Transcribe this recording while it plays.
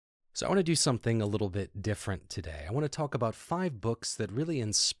So I want to do something a little bit different today. I want to talk about 5 books that really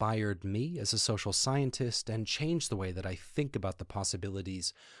inspired me as a social scientist and changed the way that I think about the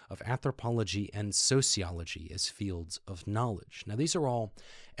possibilities of anthropology and sociology as fields of knowledge. Now, these are all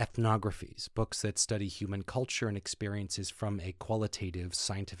ethnographies, books that study human culture and experiences from a qualitative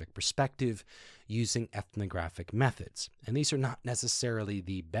scientific perspective using ethnographic methods. And these are not necessarily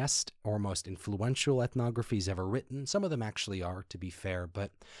the best or most influential ethnographies ever written. Some of them actually are, to be fair,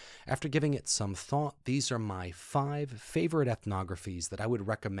 but after giving it some thought, these are my 5 favorite ethnographies that I would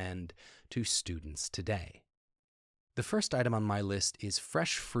recommend to students today. The first item on my list is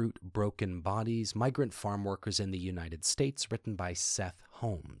Fresh Fruit, Broken Bodies, Migrant Farm Workers in the United States, written by Seth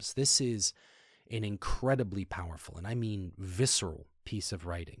Holmes. This is an incredibly powerful, and I mean visceral, piece of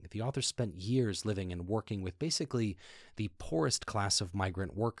writing. The author spent years living and working with basically the poorest class of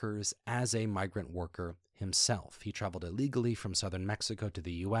migrant workers as a migrant worker himself. He traveled illegally from southern Mexico to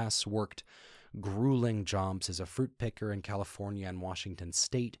the U.S., worked grueling jobs as a fruit picker in California and Washington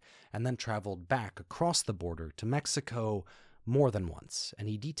state, and then traveled back across the border to Mexico more than once. And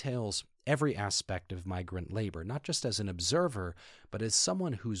he details every aspect of migrant labor, not just as an observer, but as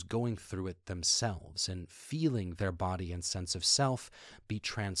someone who's going through it themselves and feeling their body and sense of self be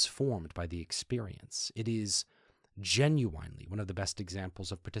transformed by the experience. It is genuinely one of the best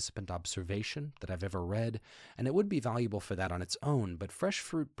examples of participant observation that I've ever read, and it would be valuable for that on its own, but Fresh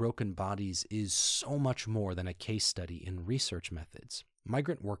Fruit, Broken Bodies is so much more than a case study in research methods.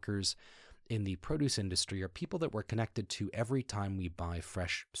 Migrant workers in the produce industry are people that we're connected to every time we buy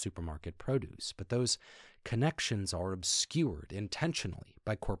fresh supermarket produce, but those connections are obscured intentionally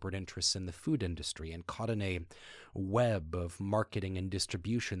by corporate interests in the food industry and caught in a web of marketing and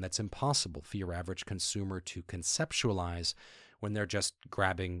distribution that's impossible for your average consumer to conceptualize when they're just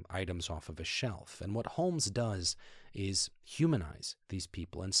grabbing items off of a shelf. And what Holmes does is humanize these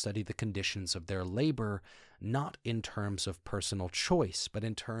people and study the conditions of their labor, not in terms of personal choice, but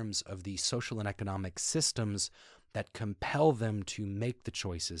in terms of the social and economic systems that compel them to make the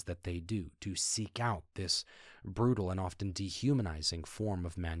choices that they do, to seek out this brutal and often dehumanizing form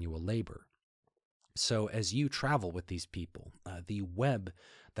of manual labor. So as you travel with these people, the web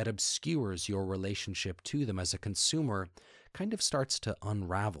that obscures your relationship to them as a consumer kind of starts to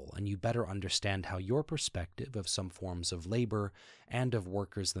unravel, and you better understand how your perspective of some forms of labor and of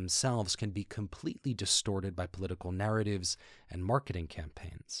workers themselves can be completely distorted by political narratives and marketing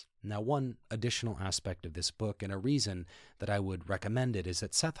campaigns. Now, one additional aspect of this book, and a reason that I would recommend it, is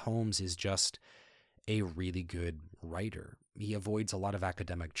that Seth Holmes is just a really good writer. He avoids a lot of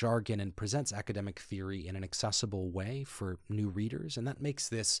academic jargon and presents academic theory in an accessible way for new readers, and that makes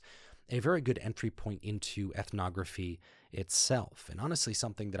this a very good entry point into ethnography itself, and honestly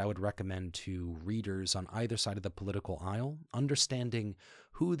something that I would recommend to readers on either side of the political aisle. Understanding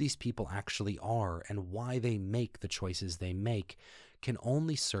who these people actually are and why they make the choices they make can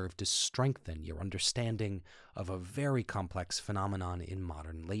only serve to strengthen your understanding of a very complex phenomenon in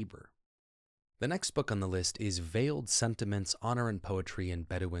modern labor. The next book on the list is Veiled Sentiments, Honor and Poetry in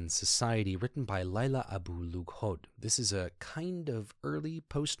Bedouin Society, written by Lila Abu-Lughod. This is a kind of early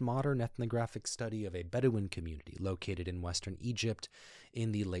postmodern ethnographic study of a Bedouin community located in western Egypt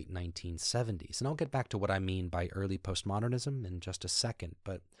in the late 1970s. And I'll get back to what I mean by early postmodernism in just a second,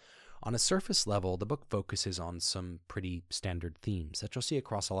 but on a surface level, the book focuses on some pretty standard themes that you'll see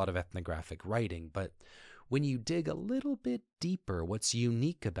across a lot of ethnographic writing, but when you dig a little bit deeper, what's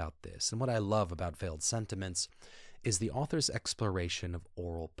unique about this, and what I love about Veiled Sentiments, is the author's exploration of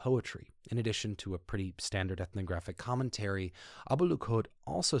oral poetry. In addition to a pretty standard ethnographic commentary, Abu-Lughod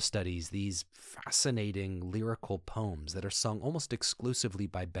also studies these fascinating lyrical poems that are sung almost exclusively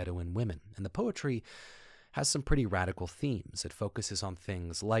by Bedouin women. And the poetry has some pretty radical themes. It focuses on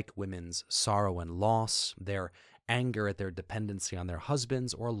things like women's sorrow and loss, their anger at their dependency on their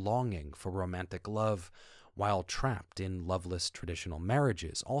husbands, or longing for romantic love while trapped in loveless traditional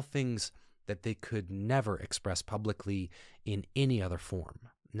marriages, all things that they could never express publicly in any other form.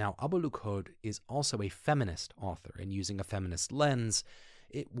 Now, Abu-Lughod is also a feminist author, and using a feminist lens,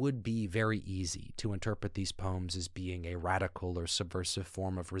 it would be very easy to interpret these poems as being a radical or subversive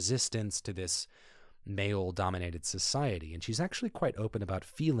form of resistance to this male-dominated society, and she's actually quite open about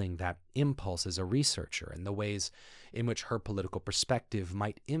feeling that impulse as a researcher and the ways in which her political perspective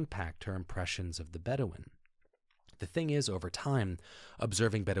might impact her impressions of the Bedouin. The thing is, over time,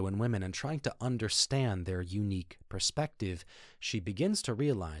 observing Bedouin women and trying to understand their unique perspective, she begins to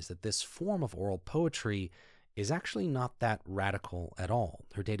realize that this form of oral poetry is actually not that radical at all.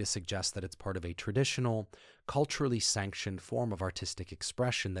 Her data suggests that it's part of a traditional, culturally sanctioned form of artistic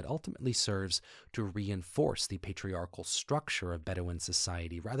expression that ultimately serves to reinforce the patriarchal structure of Bedouin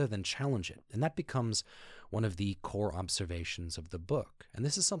society rather than challenge it. And that becomes one of the core observations of the book. And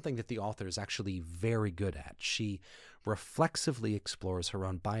this is something that the author is actually very good at. She reflexively explores her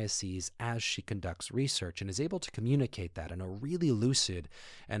own biases as she conducts research and is able to communicate that in a really lucid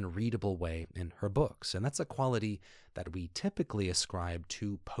and readable way in her books. And that's a quality that we typically ascribe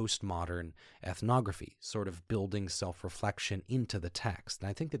to postmodern ethnography, sort of building self-reflection into the text. And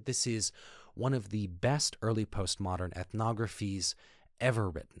I think that this is one of the best early postmodern ethnographies ever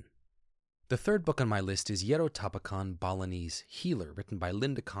written. The third book on my list is Jero Tapakan, Balinese Healer, written by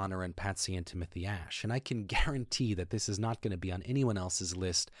Linda Connor and Patsy and Timothy Ash. And I can guarantee that this is not going to be on anyone else's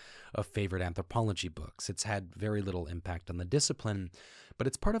list of favorite anthropology books. It's had very little impact on the discipline, but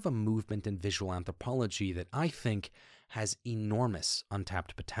it's part of a movement in visual anthropology that I think has enormous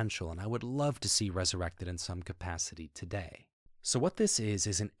untapped potential, and I would love to see resurrected in some capacity today. So what this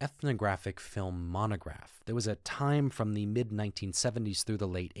is an ethnographic film monograph. There was a time from the mid-1970s through the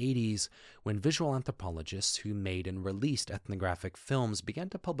late 80s when visual anthropologists who made and released ethnographic films began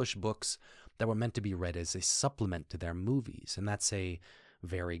to publish books that were meant to be read as a supplement to their movies. And that's a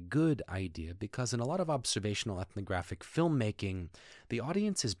very good idea because in a lot of observational ethnographic filmmaking, the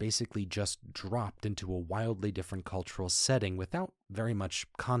audience is basically just dropped into a wildly different cultural setting without very much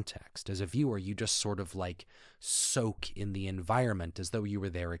context. As a viewer, you just sort of like soak in the environment as though you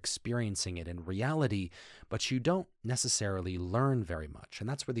were there experiencing it in reality, but you don't necessarily learn very much. And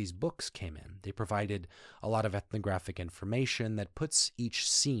that's where these books came in. They provided a lot of ethnographic information that puts each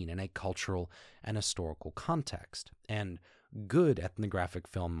scene in a cultural and historical context. And good ethnographic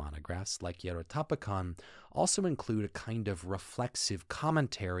film monographs, like Jero Tapakan, also include a kind of reflexive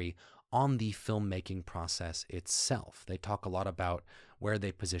commentary on the filmmaking process itself. They talk a lot about where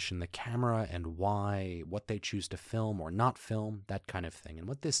they position the camera and why, what they choose to film or not film, that kind of thing. And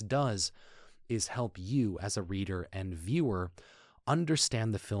what this does is help you as a reader and viewer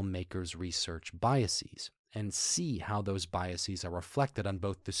understand the filmmaker's research biases and see how those biases are reflected on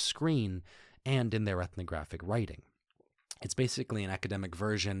both the screen and in their ethnographic writing. It's basically an academic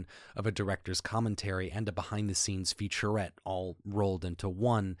version of a director's commentary and a behind-the-scenes featurette all rolled into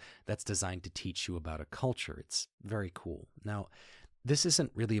one that's designed to teach you about a culture. It's very cool. Now, this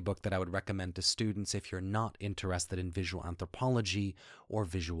isn't really a book that I would recommend to students if you're not interested in visual anthropology or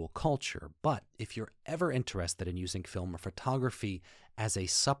visual culture, but if you're ever interested in using film or photography as a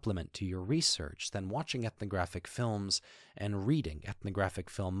supplement to your research, then watching ethnographic films and reading ethnographic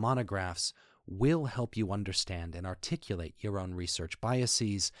film monographs will help you understand and articulate your own research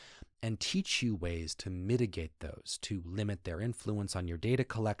biases and teach you ways to mitigate those, to limit their influence on your data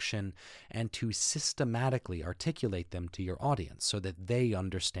collection, and to systematically articulate them to your audience so that they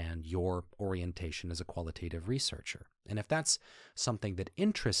understand your orientation as a qualitative researcher. And if that's something that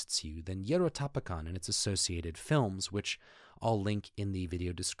interests you, then Jero Tapakan and its associated films, which I'll link in the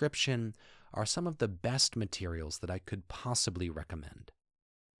video description, are some of the best materials that I could possibly recommend.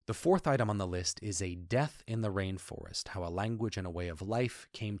 The fourth item on the list is A Death in the Rainforest, How a Language and a Way of Life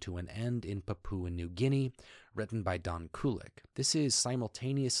Came to an End in Papua New Guinea, written by Don Kulik. This is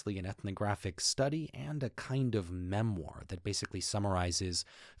simultaneously an ethnographic study and a kind of memoir that basically summarizes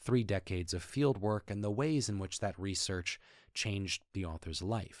 3 decades of fieldwork and the ways in which that research changed the author's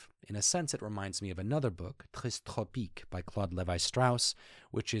life. In a sense, it reminds me of another book, Tristes Tropiques by Claude Lévi-Strauss,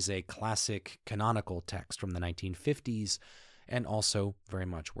 which is a classic canonical text from the 1950s, and also very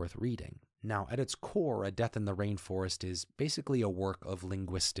much worth reading. Now, at its core, A Death in the Rainforest is basically a work of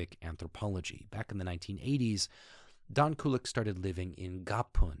linguistic anthropology. Back in the 1980s, Don Kulik started living in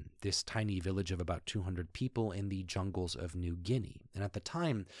Gapun, this tiny village of about 200 people in the jungles of New Guinea. And at the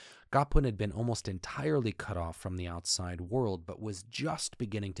time, Gapun had been almost entirely cut off from the outside world, but was just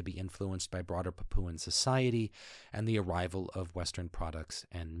beginning to be influenced by broader Papuan society and the arrival of Western products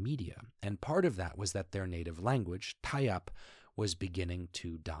and media. And part of that was that their native language, Tayap, was beginning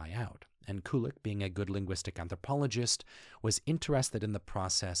to die out. And Kulik, being a good linguistic anthropologist, was interested in the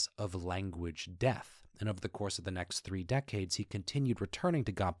process of language death. And over the course of the next 3 decades, he continued returning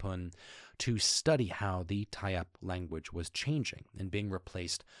to Gapun to study how the Tayap language was changing and being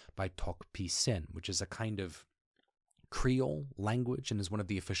replaced by Tok Pisin, which is a kind of Creole language and is one of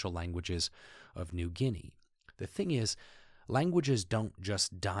the official languages of New Guinea. The thing is, languages don't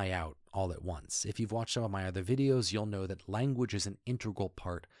just die out all at once. If you've watched some of my other videos, you'll know that language is an integral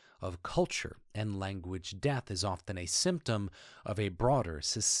part of culture, and language death is often a symptom of a broader,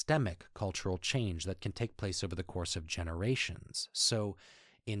 systemic cultural change that can take place over the course of generations. So,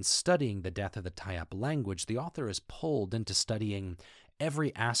 In studying the death of the Tayap language, the author is pulled into studying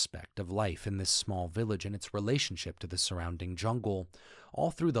every aspect of life in this small village and its relationship to the surrounding jungle,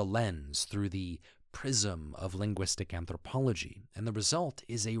 all through the lens, through the prism of linguistic anthropology. And the result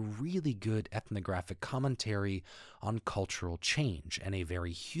is a really good ethnographic commentary on cultural change and a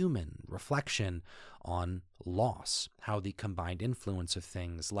very human reflection on loss, how the combined influence of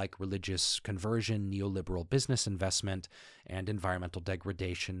things like religious conversion, neoliberal business investment, and environmental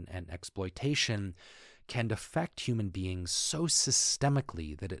degradation and exploitation can affect human beings so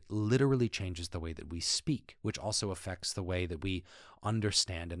systemically that it literally changes the way that we speak, which also affects the way that we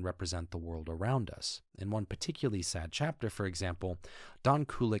understand and represent the world around us. In one particularly sad chapter, for example, Don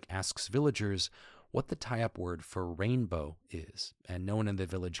Kulik asks villagers what the Tayap word for rainbow is, and no one in the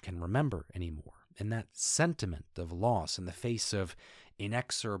village can remember anymore. And that sentiment of loss in the face of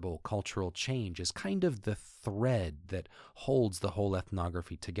inexorable cultural change is kind of the thread that holds the whole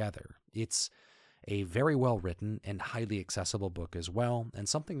ethnography together. It's a very well-written and highly accessible book as well, and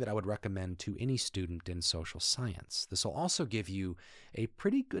something that I would recommend to any student in social science. This will also give you a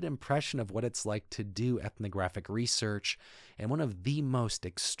pretty good impression of what it's like to do ethnographic research in one of the most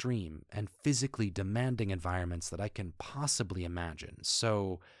extreme and physically demanding environments that I can possibly imagine.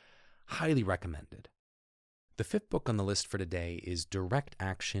 So, highly recommended. The fifth book on the list for today is Direct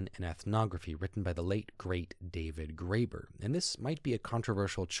Action in Ethnography, written by the late, great David Graeber. And this might be a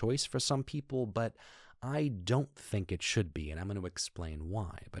controversial choice for some people, but I don't think it should be, and I'm going to explain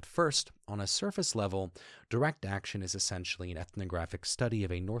why. But first, on a surface level, direct action is essentially an ethnographic study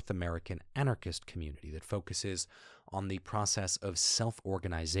of a North American anarchist community that focuses on the process of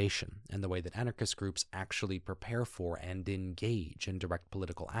self-organization and the way that anarchist groups actually prepare for and engage in direct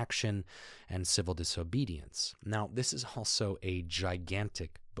political action and civil disobedience. Now, this is also a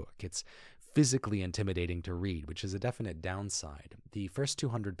gigantic book. It's physically intimidating to read, which is a definite downside. The first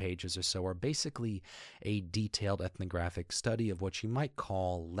 200 pages or so are basically a detailed ethnographic study of what you might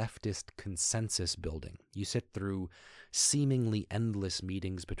call leftist consensus building. You sit through seemingly endless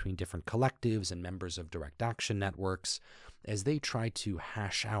meetings between different collectives and members of direct action networks as they try to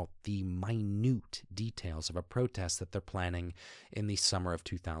hash out the minute details of a protest that they're planning in the summer of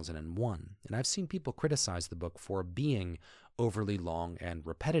 2001. And I've seen people criticize the book for being overly long and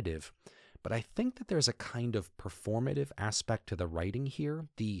repetitive, but I think that there's a kind of performative aspect to the writing here.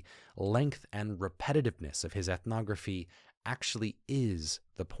 The length and repetitiveness of his ethnography actually is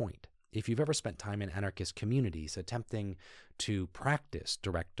the point. If you've ever spent time in anarchist communities attempting to practice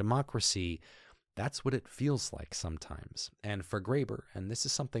direct democracy, that's what it feels like sometimes. And for Graeber, and this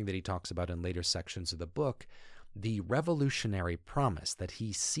is something that he talks about in later sections of the book, the revolutionary promise that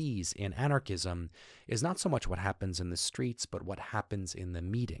he sees in anarchism is not so much what happens in the streets, but what happens in the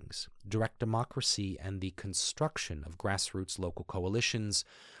meetings. Direct democracy and the construction of grassroots local coalitions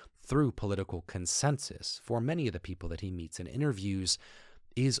through political consensus for many of the people that he meets and interviews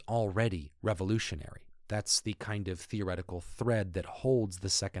is already revolutionary. That's the kind of theoretical thread that holds the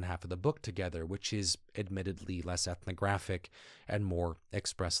second half of the book together, which is admittedly less ethnographic and more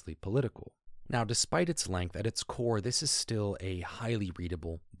expressly political. Now, despite its length, at its core, this is still a highly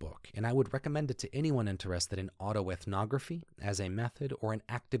readable book, and I would recommend it to anyone interested in autoethnography as a method or in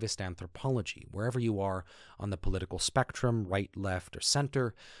activist anthropology. Wherever you are on the political spectrum, right, left, or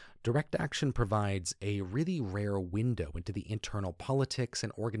center, direct action provides a really rare window into the internal politics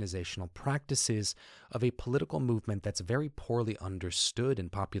and organizational practices of a political movement that's very poorly understood in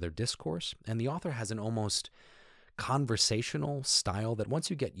popular discourse, and the author has an almost conversational style that once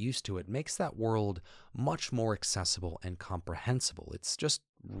you get used to it makes that world much more accessible and comprehensible. It's just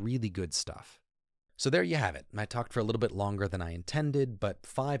really good stuff. So there you have it. I talked for a little bit longer than I intended, but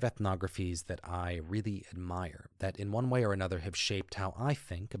 5 ethnographies that I really admire, that in one way or another have shaped how I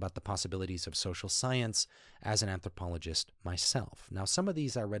think about the possibilities of social science as an anthropologist myself. Now, some of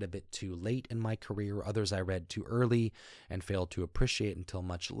these I read a bit too late in my career, others I read too early and failed to appreciate until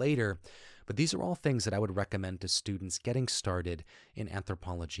much later. But these are all things that I would recommend to students getting started in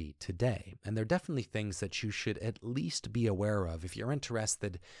anthropology today. And they're definitely things that you should at least be aware of if you're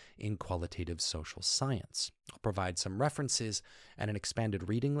interested in qualitative social science. I'll provide some references and an expanded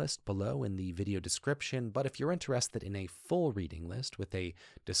reading list below in the video description, but if you're interested in a full reading list with a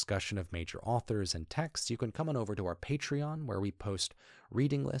discussion of major authors and texts, you can come on over to our Patreon, where we post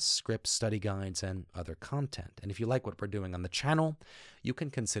reading lists, scripts, study guides, and other content. And if you like what we're doing on the channel, you can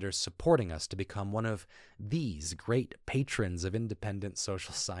consider supporting us to become one of these great patrons of independent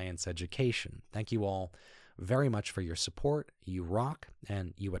social science education. Thank you all very much for your support. You rock.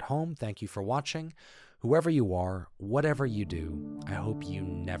 And you at home, thank you for watching. Whoever you are, whatever you do, I hope you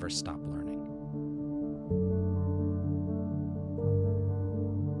never stop learning.